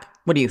come back.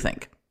 What do you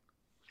think?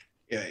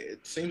 Yeah,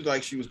 it seems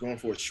like she was going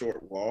for a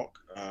short walk.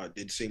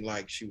 Didn't seem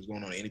like she was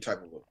going on any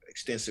type of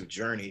extensive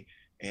journey.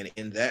 And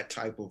in that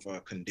type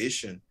of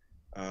condition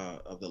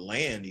of the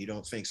land, you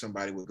don't think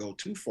somebody would go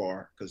too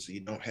far because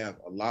you don't have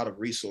a lot of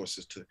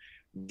resources to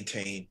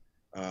maintain,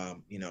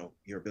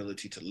 your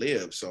ability to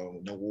live. So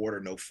no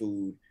water, no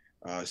food.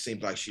 It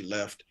seems like she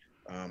left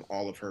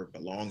all of her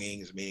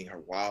belongings, meaning her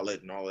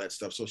wallet and all that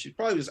stuff. So she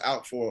probably was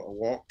out for a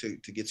walk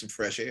to get some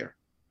fresh air.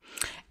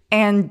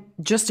 And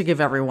just to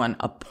give everyone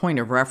a point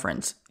of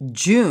reference,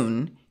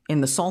 June in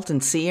the Salton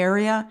Sea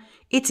area,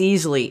 it's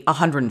easily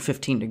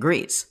 115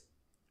 degrees.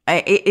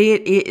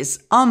 It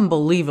is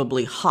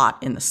unbelievably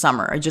hot in the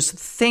summer. I just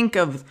think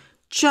of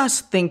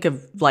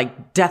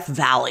like Death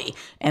Valley.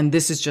 And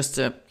this is just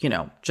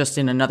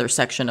in another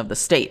section of the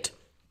state.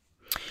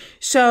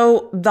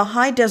 So the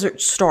High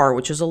Desert Star,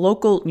 which is a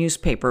local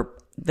newspaper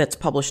that's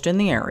published in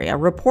the area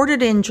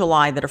reported in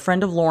July that a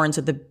friend of Lauren's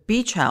at the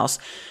beach house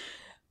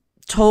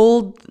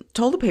told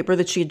the paper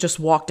that she had just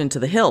walked into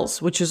the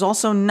hills, which is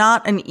also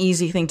not an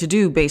easy thing to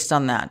do based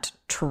on that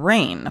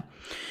terrain.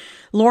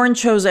 Lauren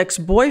Cho's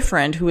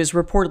ex-boyfriend, who is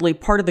reportedly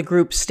part of the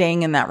group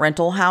staying in that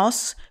rental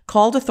house,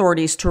 called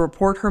authorities to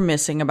report her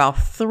missing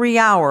about 3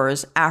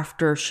 hours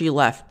after she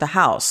left the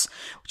house,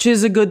 which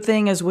is a good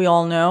thing, as we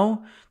all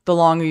know. The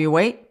longer you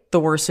wait, the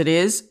worse it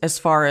is as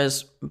far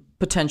as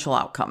potential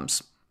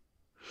outcomes.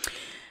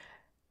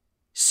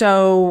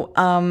 So,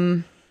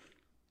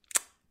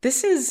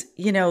 this is,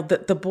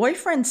 the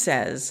boyfriend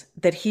says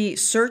that he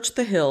searched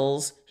the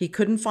hills, he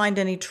couldn't find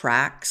any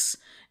tracks,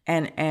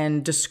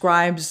 and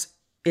describes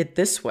it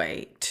this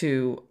way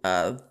to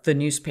the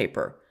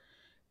newspaper.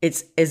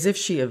 It's as if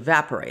she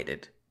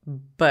evaporated,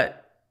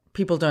 but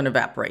people don't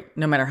evaporate,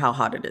 no matter how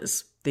hot it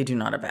is. They do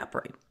not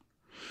evaporate.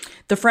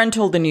 The friend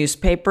told the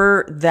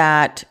newspaper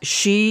that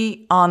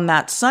she, on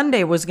that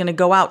Sunday, was going to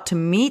go out to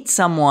meet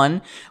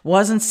someone,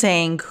 wasn't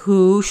saying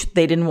who,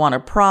 they didn't want to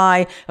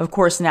pry. Of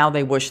course, now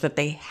they wish that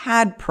they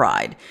had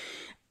pried.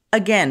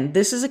 Again,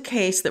 this is a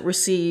case that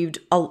received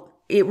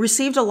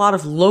a lot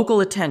of local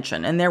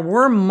attention, and there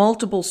were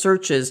multiple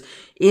searches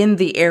in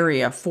the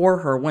area for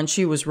her when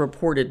she was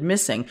reported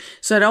missing.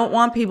 So I don't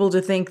want people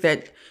to think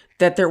that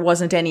there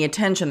wasn't any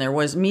attention. There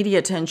was media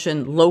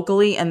attention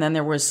locally, and then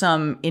there was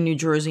some in New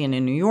Jersey and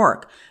in New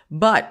York.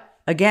 But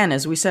again,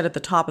 as we said at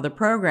the top of the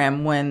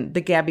program, when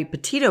the Gabby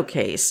Petito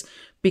case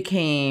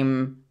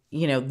became,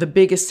 the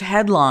biggest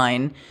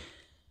headline,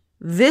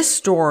 this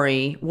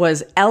story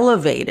was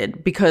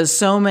elevated because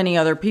so many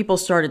other people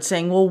started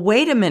saying, well,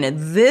 wait a minute,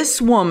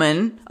 this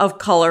woman of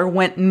color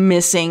went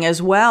missing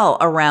as well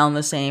around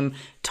the same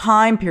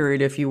time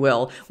period, if you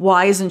will.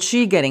 Why isn't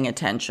she getting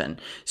attention?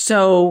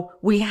 So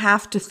we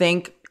have to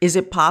think, is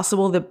it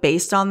possible that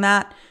based on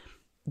that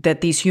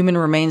these human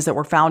remains that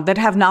were found that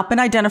have not been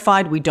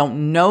identified, we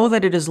don't know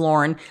that it is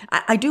Lauren.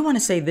 I do want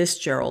to say this,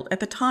 Gerald. At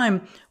the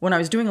time when I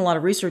was doing a lot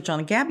of research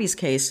on Gabby's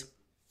case,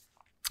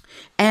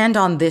 and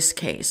on this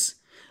case,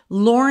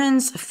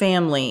 Lauren's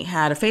family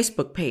had a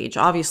Facebook page,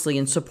 obviously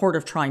in support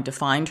of trying to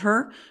find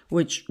her,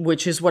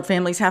 which is what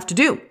families have to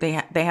do. They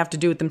have to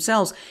do it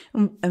themselves.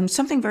 And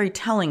something very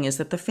telling is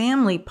that the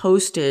family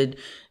posted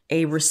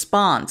a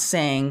response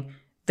saying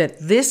that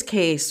this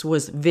case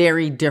was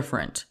very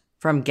different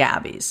from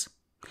Gabby's.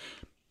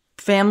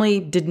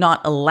 Family did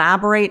not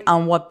elaborate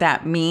on what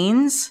that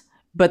means,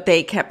 but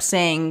they kept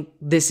saying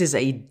this is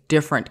a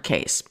different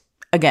case.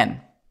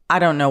 Again, I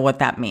don't know what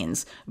that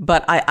means,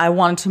 but I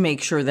wanted to make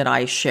sure that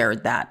I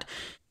shared that.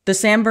 The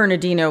San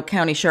Bernardino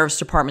County Sheriff's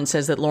Department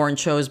says that Lauren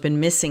Cho has been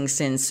missing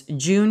since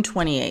June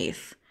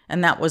 28th,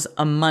 and that was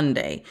a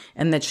Monday,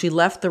 and that she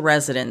left the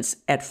residence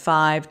at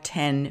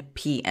 5:10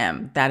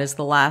 p.m. That is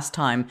the last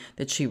time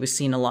that she was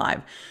seen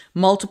alive.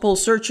 Multiple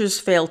searches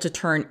failed to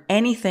turn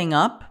anything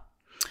up,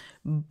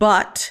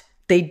 but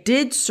they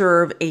did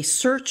serve a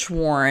search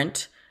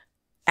warrant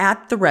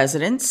at the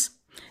residence.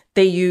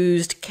 They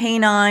used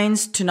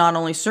canines to not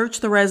only search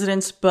the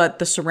residence, but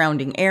the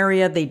surrounding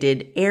area. They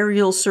did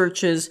aerial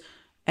searches.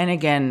 And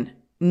again,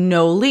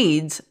 no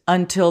leads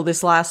until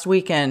this last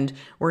weekend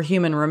where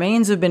human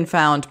remains have been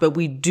found, but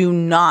we do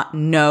not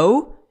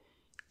know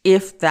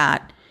if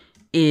that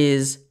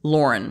is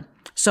Lauren.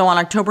 So on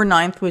October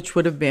 9th, which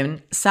would have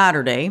been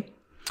Saturday,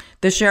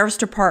 the Sheriff's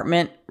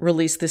Department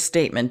released this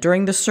statement.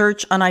 During the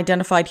search,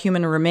 unidentified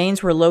human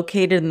remains were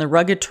located in the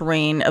rugged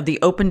terrain of the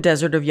open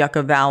desert of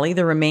Yucca Valley.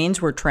 The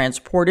remains were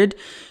transported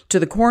to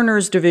the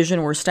coroner's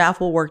division where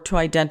staff will work to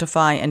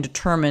identify and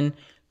determine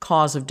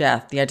cause of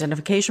death. The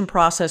identification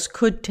process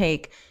could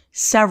take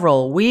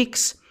several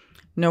weeks.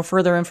 No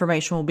further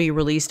information will be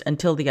released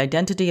until the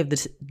identity of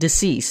the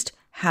deceased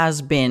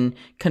has been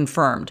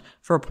confirmed.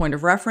 For a point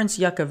of reference,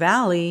 Yucca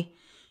Valley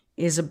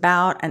is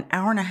about an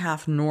hour and a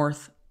half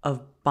north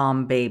of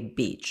Bombay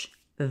Beach.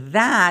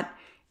 That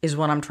is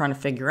what I'm trying to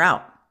figure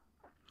out.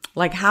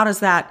 Like, how does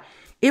that,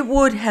 it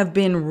would have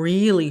been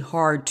really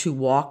hard to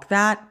walk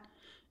that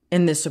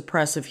in this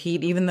oppressive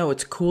heat, even though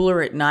it's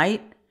cooler at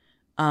night.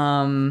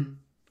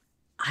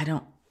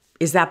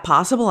 Is that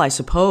possible? I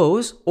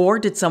suppose. Or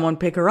did someone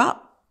pick her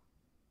up?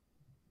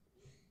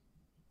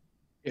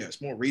 Yeah,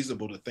 it's more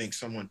reasonable to think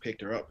someone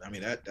picked her up. I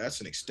mean,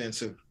 that's an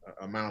extensive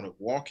amount of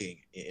walking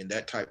in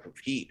that type of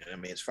heat. I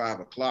mean, it's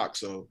 5 o'clock,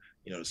 so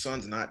the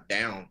sun's not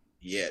down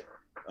yet,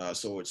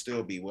 so it'd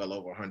still be well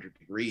over 100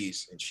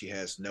 degrees, and she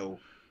has no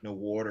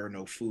water,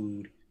 no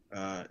food,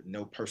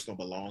 no personal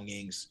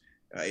belongings.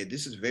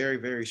 This is very,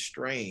 very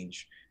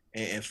strange,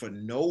 and for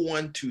no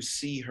one to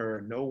see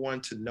her, no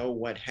one to know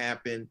what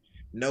happened,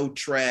 no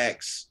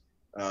tracks,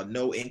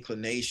 no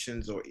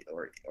inclinations or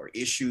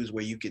issues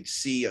where you could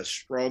see a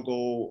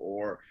struggle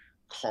or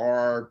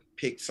car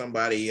pick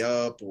somebody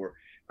up, or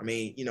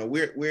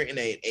we're in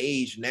an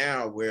age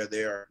now where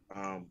there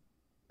are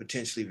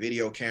potentially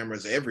video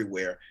cameras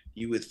everywhere.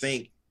 You would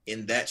think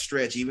in that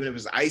stretch, even if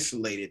it's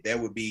isolated, there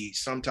would be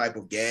some type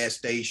of gas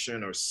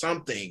station or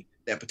something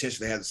that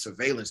potentially has a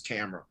surveillance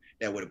camera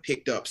that would have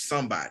picked up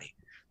somebody.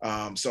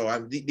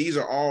 These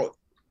are all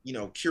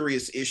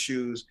curious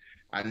issues.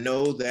 I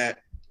know that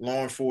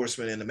law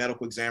enforcement and the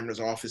medical examiner's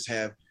office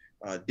have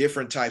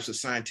different types of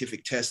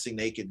scientific testing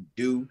they can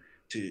do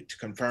to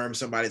confirm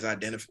somebody's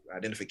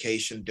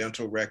identification,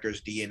 dental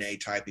records, DNA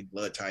typing,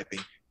 blood typing,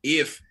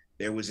 if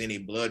there was any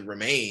blood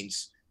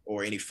remains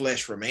or any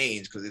flesh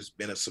remains, because it's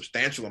been a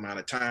substantial amount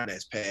of time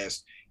that's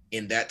passed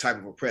in that type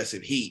of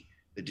oppressive heat.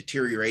 The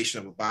deterioration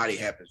of a body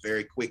happens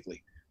very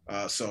quickly.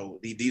 So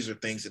these are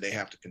things that they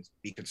have to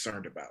be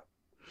concerned about.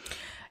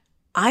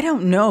 I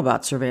don't know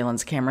about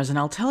surveillance cameras, and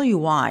I'll tell you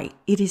why.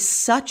 It is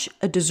such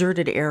a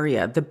deserted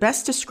area. The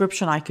best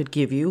description I could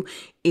give you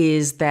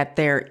is that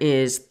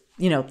there's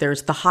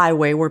the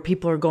highway where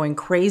people are going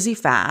crazy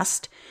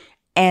fast,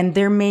 and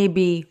there may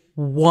be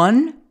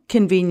one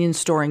convenience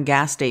store and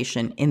gas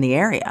station in the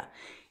area.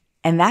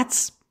 And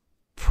that's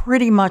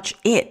pretty much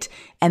it.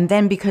 And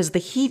then because the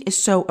heat is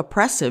so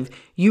oppressive,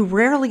 you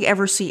rarely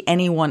ever see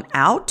anyone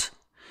out.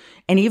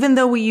 And even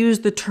though we use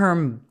the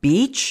term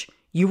beach,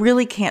 you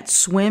really can't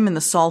swim in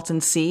the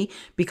Salton Sea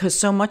because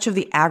so much of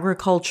the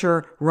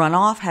agriculture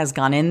runoff has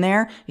gone in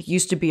there. It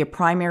used to be a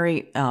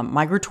primary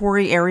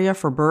migratory area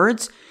for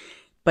birds,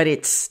 but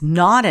it's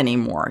not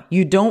anymore.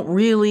 You don't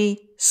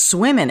really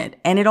swim in it.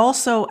 And it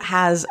also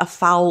has a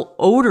foul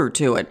odor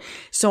to it.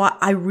 So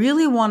I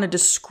really want to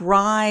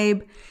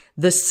describe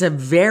the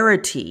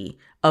severity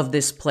of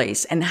this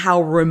place and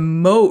how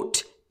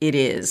remote it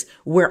is,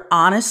 where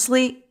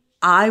honestly,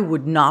 I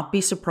would not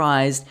be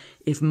surprised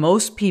if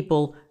most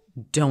people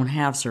don't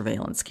have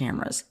surveillance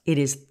cameras. It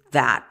is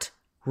that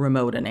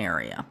remote an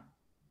area.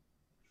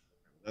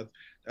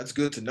 That's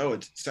good to know.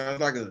 It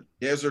sounds like a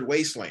desert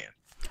wasteland.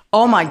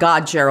 Oh my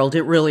God, Gerald,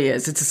 it really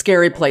is. It's a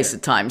scary place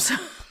at times.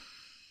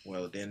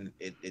 Well, then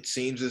it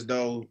seems as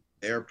though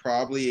there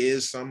probably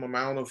is some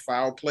amount of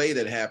foul play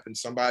that happened.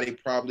 Somebody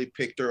probably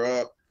picked her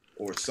up,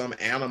 or some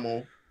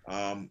animal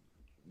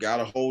got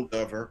a hold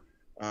of her.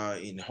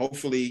 And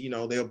hopefully,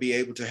 they'll be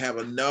able to have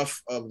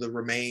enough of the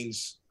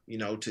remains,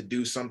 to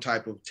do some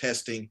type of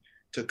testing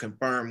to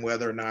confirm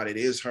whether or not it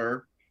is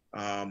her.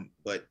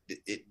 But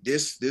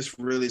this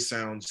really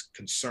sounds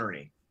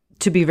concerning.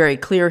 To be very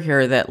clear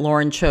here, that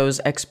Lauren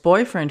Cho's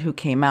ex-boyfriend, who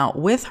came out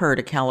with her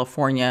to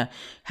California,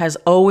 has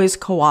always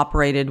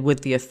cooperated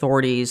with the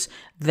authorities,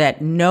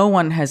 that no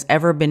one has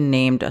ever been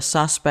named a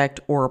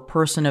suspect or a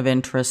person of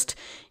interest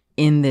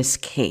in this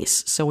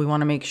case. So we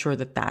want to make sure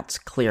that that's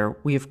clear.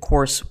 We, of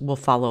course, will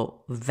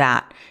follow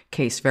that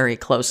case very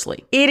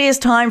closely. It is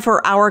time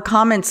for our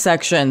comments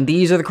section.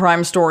 These are the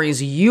crime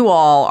stories you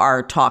all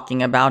are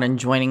talking about, and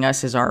joining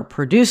us is our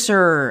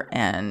producer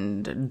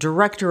and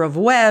director of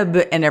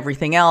web and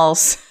everything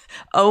else,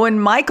 Owen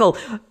Michael.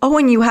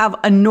 Owen, you have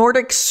a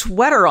Nordic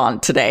sweater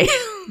on today.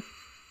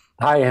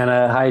 Hi,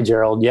 Anna. Hi,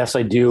 Gerald. Yes,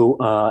 I do.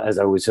 As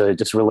I was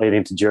just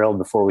relating to Gerald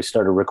before we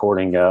started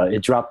recording,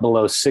 it dropped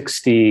below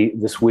 60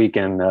 this week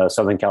in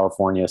Southern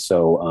California.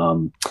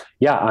 So,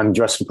 I'm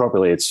dressed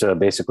appropriately. It's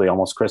basically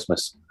almost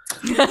Christmas.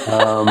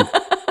 A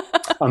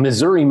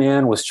Missouri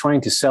man was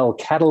trying to sell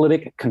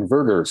catalytic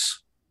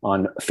converters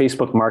on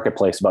Facebook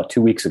Marketplace about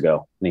 2 weeks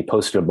ago, and he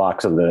posted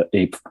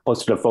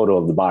a photo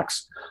of the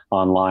box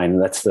online.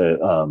 That's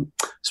the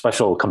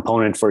special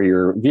component for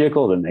your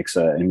vehicle that makes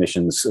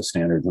emissions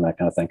standards and that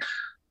kind of thing.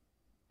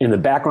 In the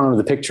background of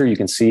the picture, you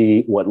can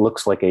see what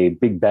looks like a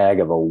big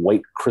bag of a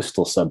white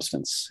crystal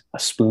substance, a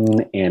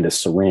spoon and a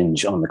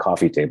syringe on the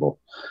coffee table.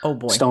 Oh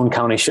boy. Stone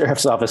County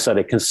Sheriff's Office said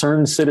a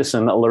concerned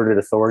citizen alerted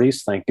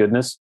authorities. Thank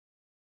goodness.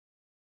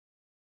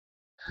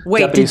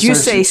 Wait, Deputies did you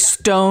say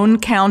Stone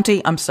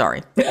County? I'm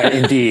sorry.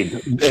 Indeed.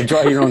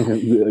 Draw your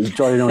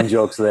own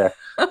jokes there.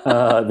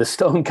 The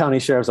Stone County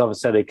Sheriff's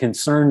Office said a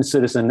concerned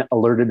citizen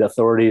alerted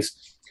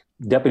authorities.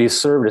 Deputies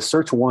served a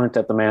search warrant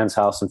at the man's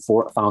house and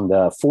found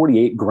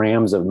 48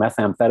 grams of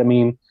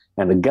methamphetamine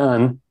and a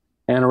gun,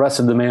 and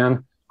arrested the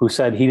man, who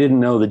said he didn't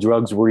know the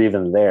drugs were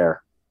even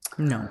there.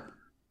 No.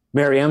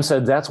 Mary M.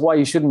 said, "That's why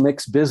you shouldn't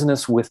mix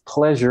business with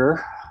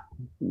pleasure."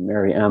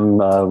 Mary M.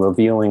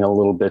 Revealing a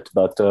little bit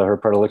about her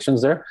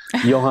predilections there.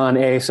 Johan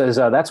A. says,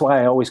 "That's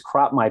why I always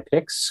crop my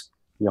pics."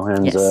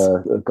 Johan's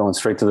going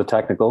straight to the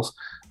technicals.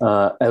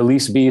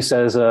 Elise B.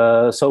 says,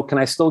 "So can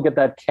I still get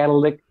that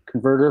catalytic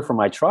converter for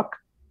my truck?"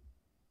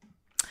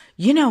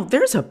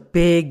 There's a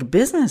big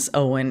business,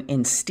 Owen,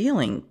 in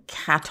stealing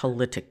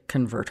catalytic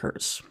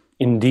converters.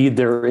 Indeed,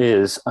 there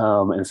is.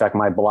 In fact,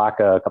 my block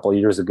a couple of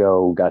years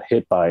ago got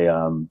hit by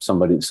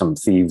some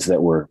thieves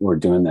that were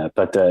doing that.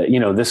 But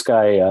this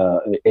guy,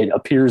 it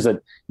appears that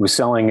he was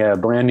selling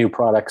brand new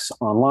products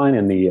online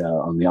on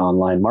the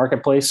online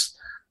marketplace.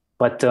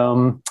 But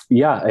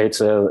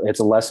it's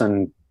a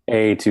lesson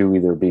to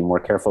either be more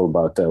careful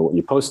about what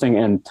you're posting,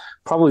 and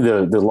probably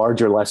the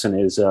larger lesson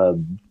is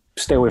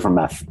stay away from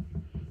meth.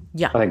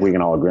 Yeah, I think we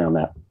can all agree on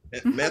that.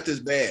 Meth is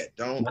bad.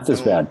 Meth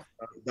is bad.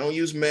 Don't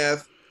use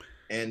meth.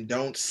 And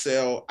don't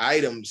sell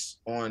items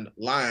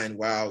online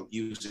while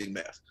using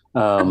meth.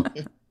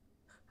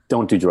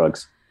 Don't do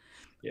drugs.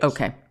 Yes.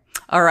 Okay.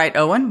 All right,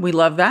 Owen, we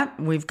love that.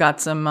 We've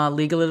got some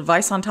legal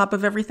advice on top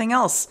of everything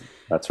else.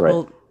 That's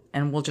right.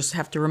 We'll just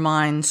have to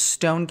remind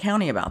Stone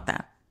County about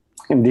that.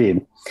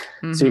 Indeed.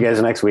 See you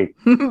guys next week.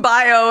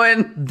 Bye,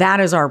 Owen. That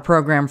is our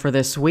program for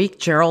this week.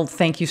 Gerald,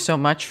 thank you so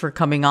much for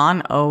coming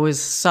on. Always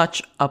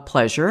such a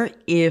pleasure.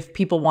 If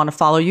people want to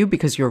follow you,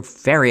 because you're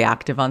very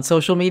active on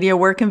social media,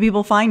 where can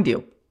people find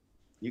you?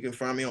 You can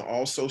find me on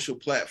all social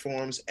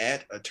platforms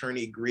at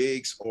Attorney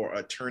Griggs or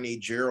Attorney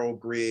Gerald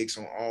Griggs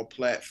on all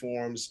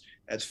platforms.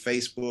 That's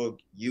Facebook,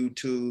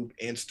 YouTube,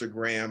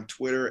 Instagram,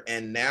 Twitter,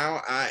 and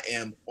now I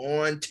am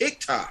on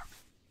TikTok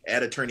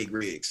at Attorney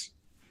Griggs.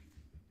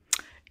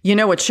 You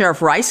know what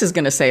Sheriff Rice is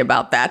going to say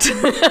about that.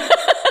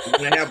 You're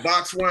going to have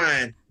box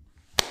wine.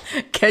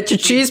 Get your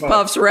cheese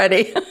puffs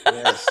ready.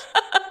 Yes.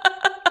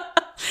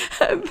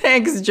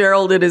 Thanks,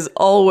 Gerald. It is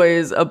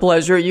always a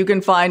pleasure. You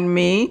can find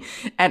me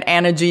at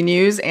Anna G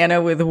News,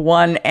 Anna with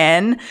one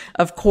N.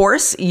 Of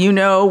course, you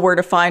know where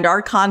to find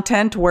our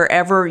content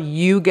wherever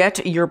you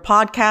get your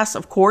podcasts.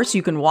 Of course,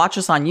 you can watch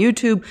us on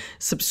YouTube,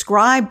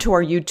 subscribe to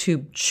our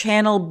YouTube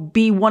channel,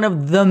 be one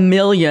of the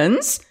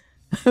millions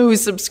who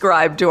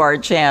subscribe to our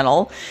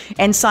channel,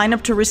 and sign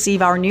up to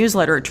receive our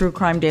newsletter at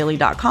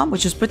truecrimedaily.com,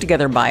 which is put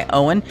together by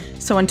Owen.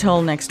 So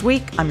until next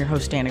week, I'm your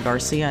host, Anna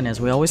Garcia, and as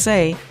we always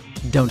say,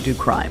 don't do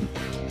crime.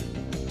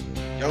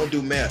 Don't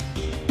do meth.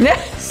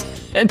 Yes,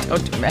 and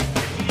don't do meth.